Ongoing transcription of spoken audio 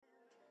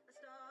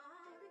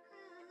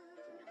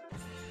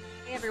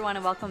everyone,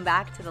 and welcome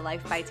back to the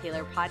Life by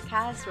Taylor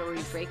podcast, where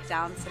we break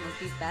down some of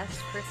the best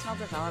personal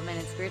development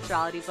and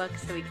spirituality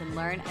books so we can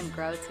learn and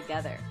grow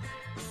together.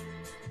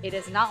 It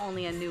is not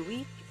only a new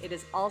week, it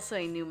is also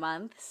a new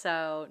month.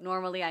 So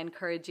normally I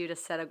encourage you to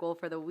set a goal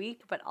for the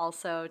week, but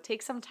also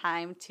take some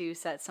time to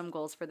set some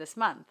goals for this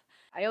month.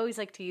 I always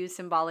like to use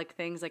symbolic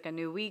things like a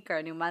new week or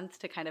a new month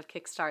to kind of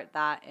kickstart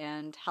that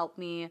and help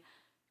me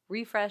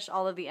refresh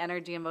all of the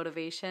energy and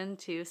motivation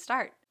to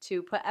start,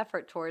 to put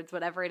effort towards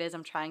whatever it is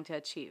I'm trying to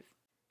achieve.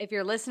 If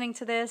you're listening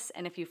to this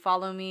and if you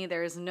follow me,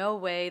 there is no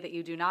way that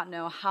you do not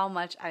know how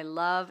much I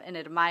love and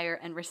admire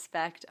and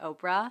respect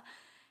Oprah.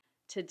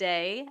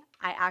 Today,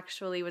 I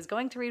actually was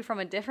going to read from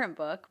a different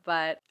book,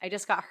 but I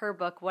just got her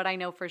book, What I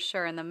Know for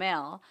Sure, in the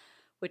mail,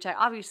 which I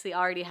obviously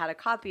already had a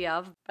copy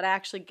of, but I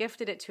actually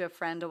gifted it to a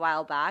friend a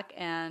while back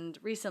and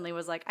recently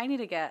was like, I need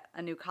to get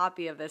a new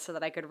copy of this so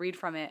that I could read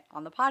from it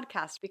on the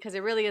podcast, because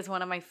it really is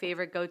one of my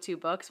favorite go-to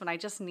books when I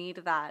just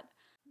need that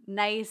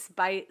nice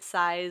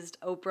bite-sized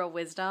Oprah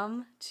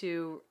wisdom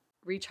to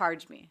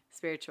recharge me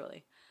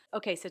spiritually.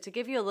 Okay, so to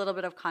give you a little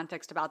bit of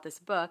context about this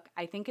book,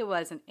 I think it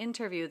was an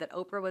interview that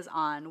Oprah was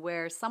on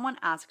where someone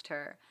asked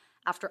her,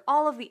 after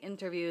all of the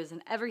interviews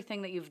and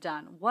everything that you've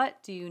done,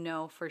 what do you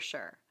know for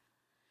sure?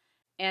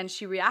 And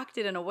she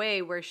reacted in a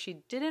way where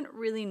she didn't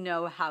really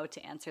know how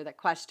to answer that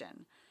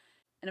question.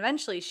 And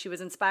eventually she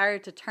was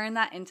inspired to turn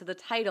that into the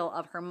title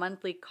of her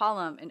monthly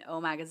column in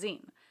O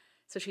Magazine.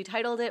 So she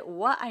titled it,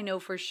 What I Know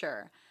for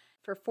Sure.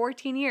 For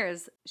 14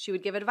 years, she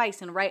would give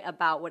advice and write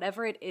about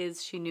whatever it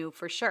is she knew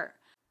for sure.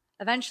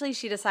 Eventually,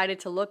 she decided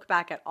to look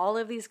back at all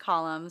of these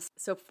columns,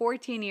 so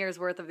 14 years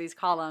worth of these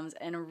columns,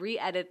 and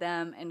re-edit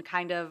them and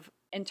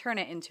turn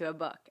it into a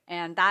book.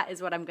 And that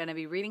is what I'm going to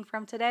be reading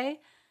from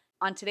today.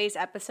 On today's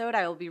episode,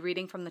 I will be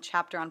reading from the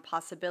chapter on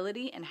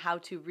possibility and how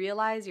to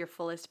realize your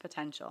fullest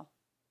potential.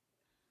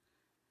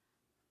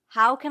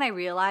 How can I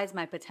realize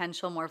my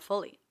potential more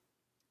fully?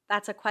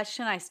 That's a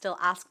question I still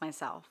ask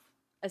myself,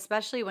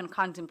 especially when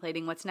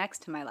contemplating what's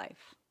next to my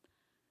life.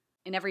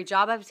 In every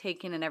job I've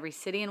taken and every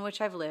city in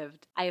which I've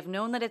lived, I have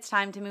known that it's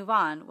time to move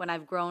on when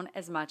I've grown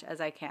as much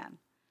as I can.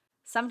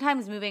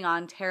 Sometimes moving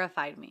on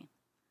terrified me,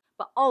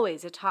 but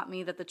always it taught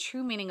me that the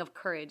true meaning of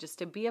courage is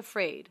to be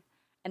afraid,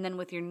 and then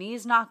with your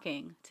knees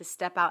knocking, to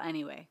step out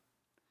anyway.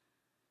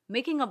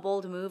 Making a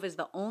bold move is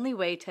the only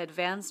way to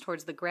advance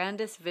towards the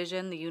grandest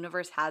vision the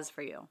universe has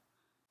for you.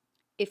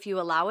 If you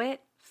allow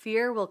it,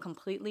 fear will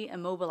completely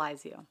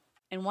immobilize you.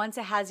 And once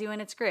it has you in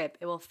its grip,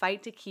 it will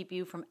fight to keep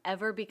you from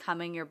ever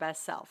becoming your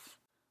best self.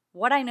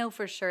 What I know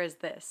for sure is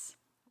this: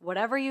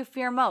 whatever you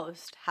fear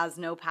most has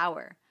no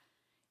power.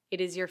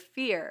 It is your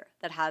fear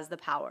that has the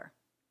power.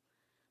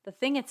 The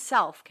thing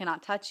itself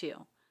cannot touch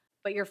you,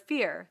 but your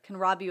fear can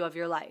rob you of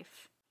your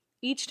life.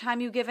 Each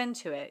time you give in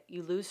to it,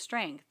 you lose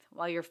strength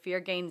while your fear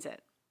gains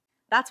it.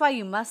 That's why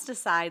you must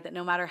decide that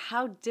no matter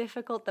how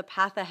difficult the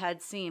path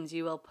ahead seems,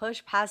 you will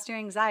push past your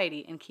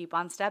anxiety and keep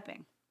on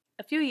stepping.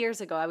 A few years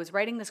ago, I was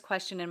writing this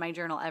question in my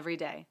journal every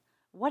day.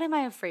 What am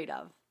I afraid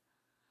of?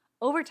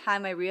 Over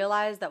time, I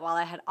realized that while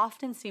I had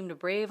often seemed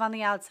brave on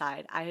the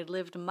outside, I had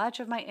lived much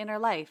of my inner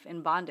life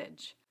in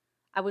bondage.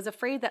 I was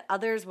afraid that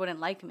others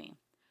wouldn't like me.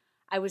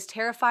 I was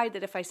terrified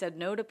that if I said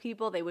no to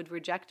people, they would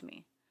reject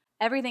me.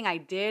 Everything I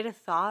did,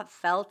 thought,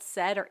 felt,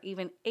 said, or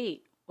even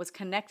ate was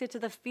connected to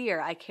the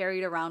fear I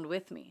carried around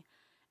with me,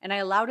 and I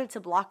allowed it to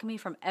block me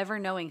from ever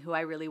knowing who I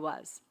really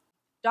was.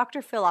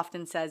 Dr. Phil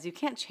often says, you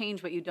can't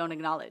change what you don't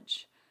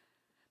acknowledge.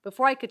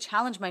 Before I could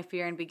challenge my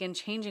fear and begin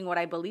changing what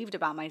I believed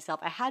about myself,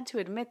 I had to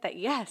admit that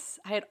yes,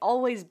 I had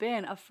always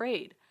been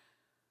afraid,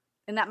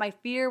 and that my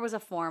fear was a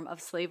form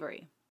of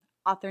slavery.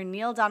 Author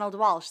Neale Donald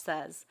Walsch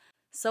says,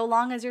 so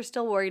long as you're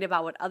still worried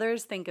about what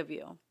others think of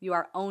you, you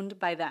are owned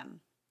by them.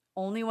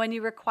 Only when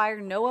you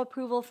require no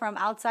approval from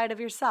outside of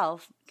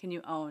yourself can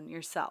you own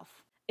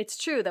yourself. It's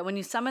true that when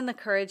you summon the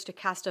courage to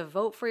cast a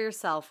vote for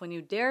yourself, when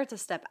you dare to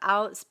step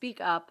out,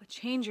 speak up,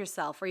 change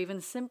yourself, or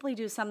even simply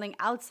do something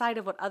outside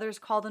of what others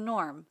call the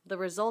norm, the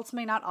results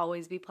may not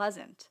always be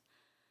pleasant.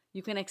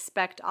 You can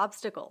expect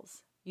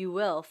obstacles. You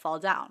will fall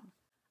down.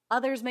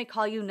 Others may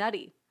call you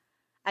nutty.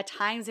 At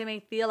times it may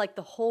feel like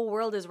the whole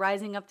world is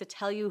rising up to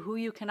tell you who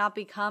you cannot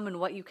become and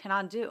what you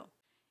cannot do.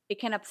 It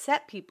can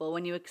upset people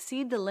when you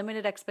exceed the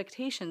limited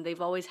expectation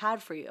they've always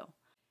had for you.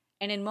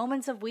 And in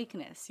moments of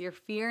weakness, your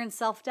fear and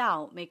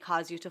self-doubt may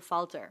cause you to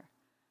falter.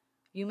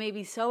 You may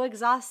be so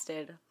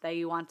exhausted that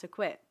you want to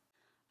quit.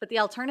 But the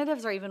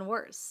alternatives are even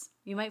worse.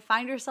 You might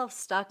find yourself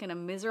stuck in a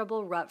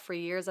miserable rut for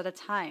years at a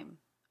time,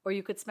 or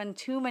you could spend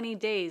too many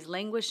days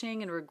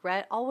languishing in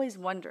regret, always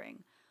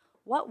wondering,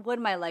 what would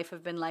my life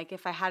have been like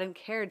if I hadn't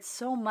cared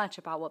so much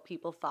about what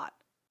people thought?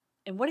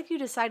 And what if you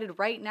decided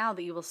right now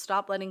that you will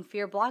stop letting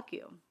fear block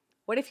you?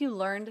 What if you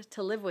learned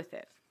to live with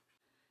it?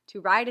 To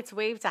ride its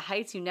wave to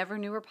heights you never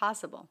knew were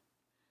possible?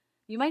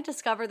 You might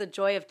discover the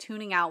joy of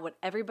tuning out what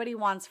everybody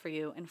wants for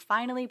you and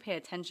finally pay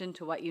attention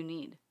to what you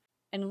need.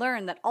 And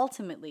learn that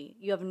ultimately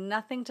you have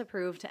nothing to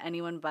prove to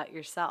anyone but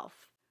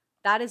yourself.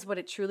 That is what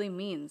it truly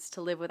means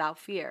to live without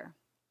fear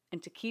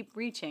and to keep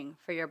reaching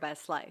for your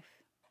best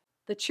life.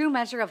 The true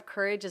measure of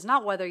courage is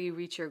not whether you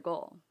reach your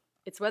goal.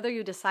 It's whether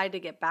you decide to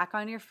get back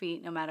on your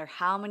feet no matter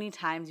how many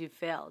times you've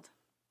failed.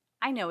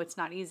 I know it's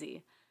not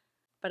easy,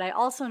 but I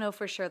also know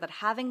for sure that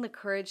having the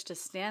courage to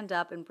stand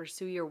up and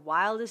pursue your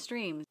wildest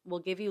dreams will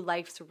give you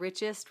life's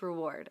richest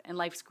reward and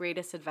life's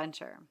greatest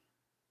adventure.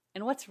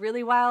 And what's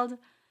really wild?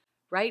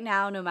 Right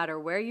now, no matter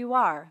where you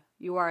are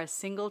a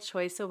single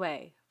choice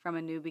away from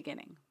a new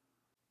beginning.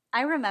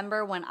 I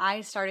remember when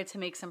I started to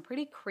make some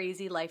pretty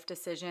crazy life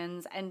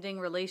decisions, ending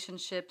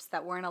relationships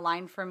that weren't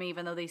aligned for me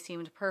even though they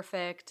seemed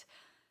perfect,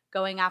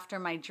 going after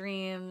my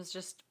dreams,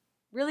 just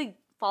really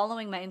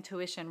following my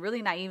intuition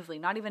really naively,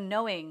 not even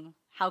knowing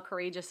how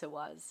courageous it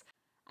was.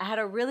 I had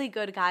a really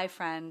good guy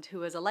friend who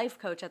was a life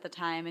coach at the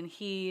time, and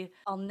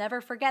I'll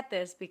never forget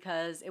this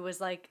because it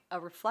was like a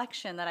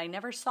reflection that I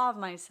never saw of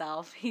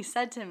myself. He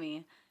said to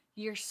me,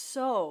 "You're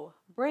so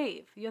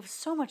brave. You have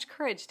so much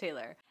courage,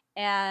 Taylor."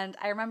 And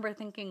I remember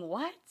thinking,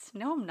 what?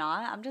 No, I'm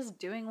not. I'm just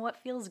doing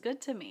what feels good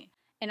to me.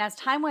 And as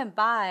time went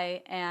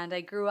by and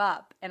I grew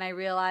up and I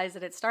realized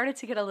that it started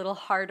to get a little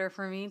harder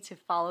for me to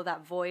follow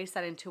that voice,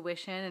 that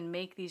intuition, and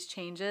make these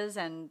changes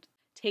and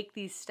take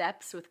these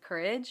steps with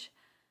courage,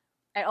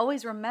 I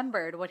always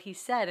remembered what he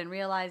said and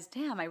realized,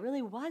 damn, I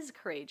really was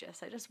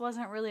courageous. I just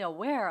wasn't really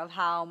aware of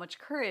how much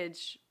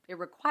courage it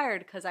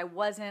required because I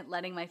wasn't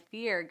letting my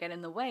fear get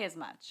in the way as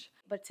much.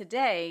 But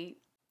today,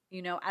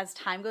 as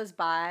time goes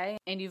by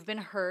and you've been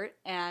hurt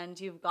and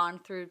you've gone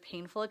through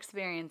painful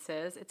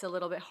experiences, it's a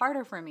little bit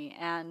harder for me.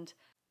 And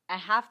I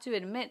have to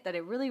admit that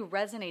it really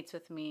resonates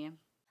with me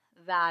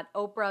that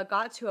Oprah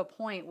got to a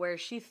point where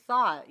she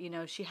thought,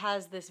 she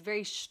has this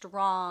very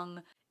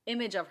strong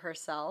image of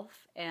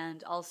herself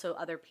and also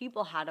other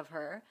people had of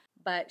her,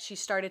 but she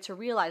started to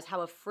realize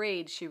how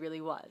afraid she really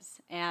was.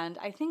 And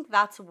I think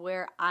that's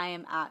where I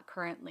am at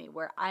currently,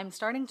 where I'm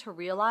starting to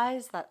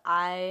realize that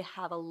I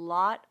have a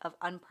lot of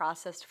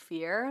unprocessed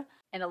fear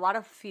and a lot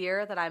of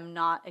fear that I'm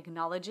not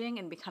acknowledging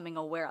and becoming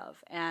aware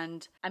of.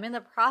 And I'm in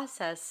the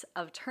process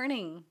of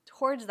turning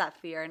towards that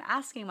fear and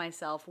asking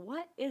myself,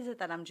 what is it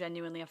that I'm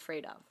genuinely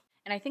afraid of?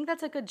 And I think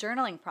that's a good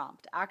journaling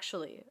prompt,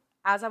 actually.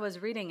 As I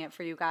was reading it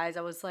for you guys,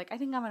 I was like, I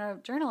think I'm going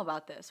to journal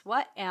about this.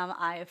 What am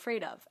I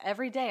afraid of?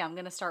 Every day I'm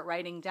going to start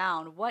writing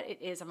down what it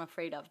is I'm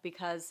afraid of,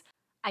 because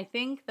I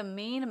think the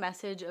main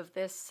message of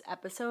this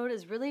episode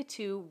is really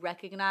to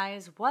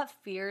recognize what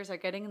fears are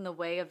getting in the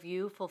way of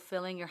you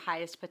fulfilling your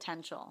highest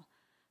potential.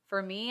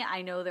 For me,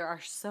 I know there are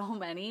so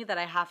many that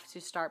I have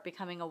to start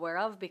becoming aware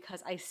of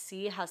because I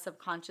see how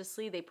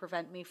subconsciously they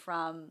prevent me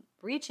from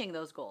reaching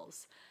those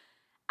goals.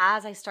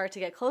 As I start to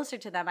get closer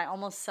to them, I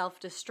almost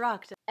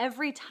self-destruct.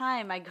 Every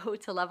time I go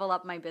to level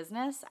up my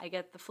business, I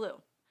get the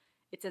flu.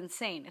 It's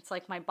insane. It's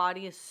like my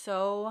body is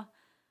so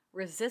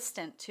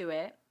resistant to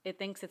it. It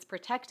thinks it's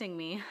protecting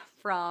me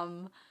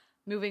from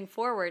moving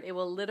forward. It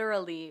will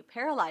literally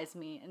paralyze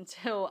me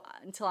until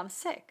I'm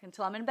sick,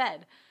 until I'm in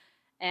bed.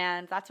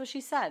 And that's what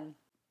she said.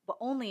 But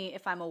only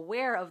if I'm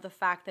aware of the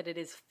fact that it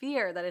is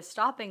fear that is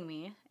stopping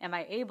me, am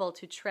I able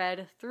to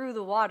tread through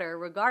the water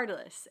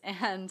regardless.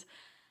 And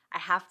I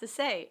have to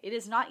say, it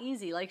is not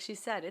easy. Like she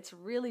said, it's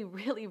really,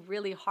 really,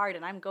 really hard.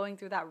 And I'm going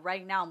through that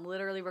right now. I'm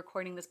literally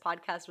recording this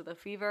podcast with a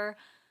fever.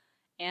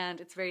 And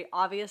it's very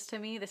obvious to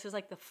me. This is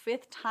like the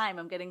 5th time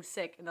I'm getting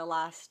sick in the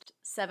last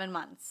 7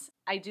 months.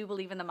 I do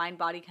believe in the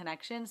mind-body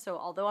connection. So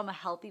although I'm a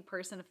healthy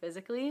person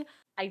physically,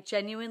 I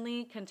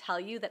genuinely can tell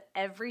you that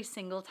every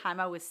single time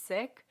I was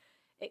sick,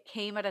 it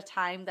came at a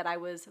time that I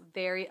was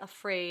very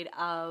afraid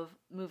of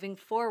moving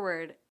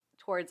forward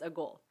towards a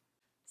goal.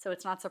 So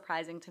it's not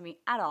surprising to me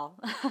at all.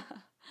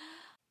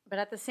 But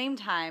at the same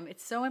time,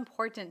 it's so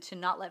important to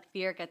not let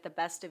fear get the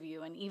best of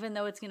you. And even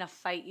though it's going to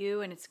fight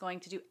you and it's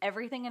going to do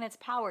everything in its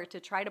power to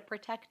try to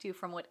protect you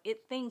from what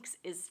it thinks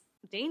is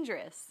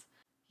dangerous,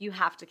 you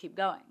have to keep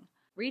going.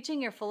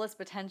 Reaching your fullest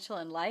potential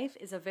in life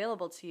is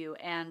available to you.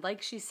 And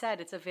like she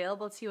said, it's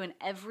available to you in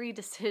every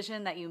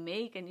decision that you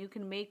make. And you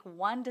can make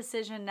one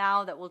decision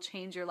now that will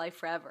change your life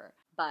forever.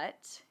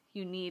 But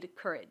you need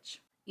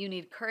courage. You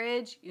need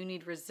courage, you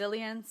need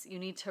resilience, you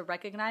need to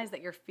recognize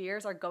that your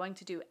fears are going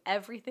to do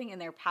everything in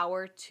their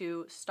power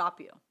to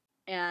stop you.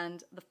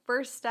 And the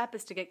first step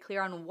is to get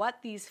clear on what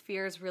these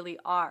fears really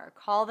are.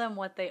 Call them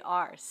what they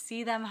are.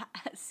 See them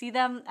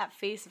at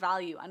face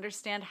value.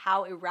 Understand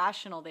how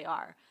irrational they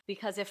are.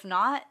 Because if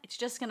not, it's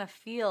just going to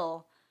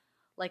feel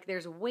like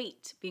there's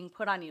weight being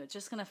put on you. It's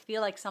just going to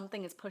feel like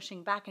something is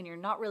pushing back and you're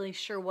not really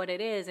sure what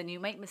it is. And you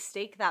might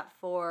mistake that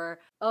for,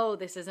 oh,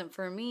 this isn't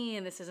for me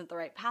and this isn't the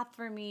right path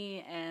for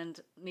me and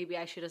maybe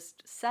I should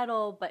just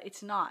settle, but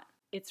it's not.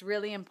 It's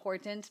really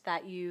important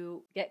that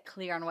you get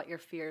clear on what your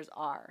fears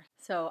are.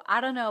 So I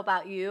don't know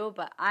about you,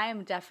 but I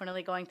am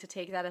definitely going to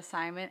take that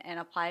assignment and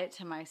apply it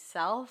to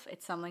myself.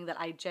 It's something that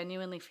I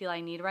genuinely feel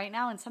I need right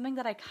now and something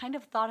that I kind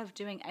of thought of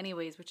doing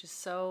anyways, which is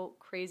so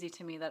crazy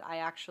to me that I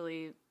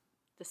actually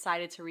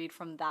decided to read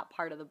from that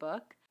part of the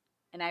book,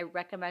 and I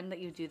recommend that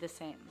you do the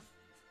same.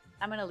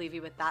 I'm going to leave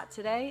you with that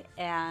today,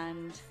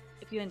 and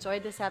If you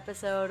enjoyed this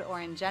episode,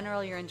 or in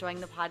general you're enjoying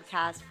the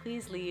podcast,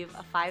 please leave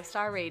a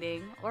 5-star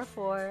rating, or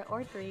 4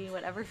 or 3,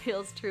 whatever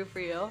feels true for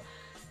you.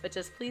 But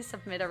just please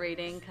submit a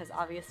rating, because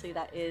obviously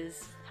that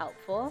is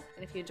helpful.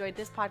 And if you enjoyed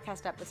this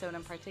podcast episode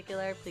in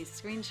particular, please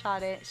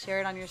screenshot it, share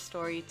it on your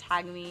story,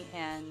 tag me,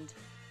 and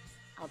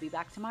I'll be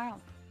back tomorrow.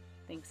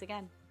 Thanks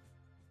again.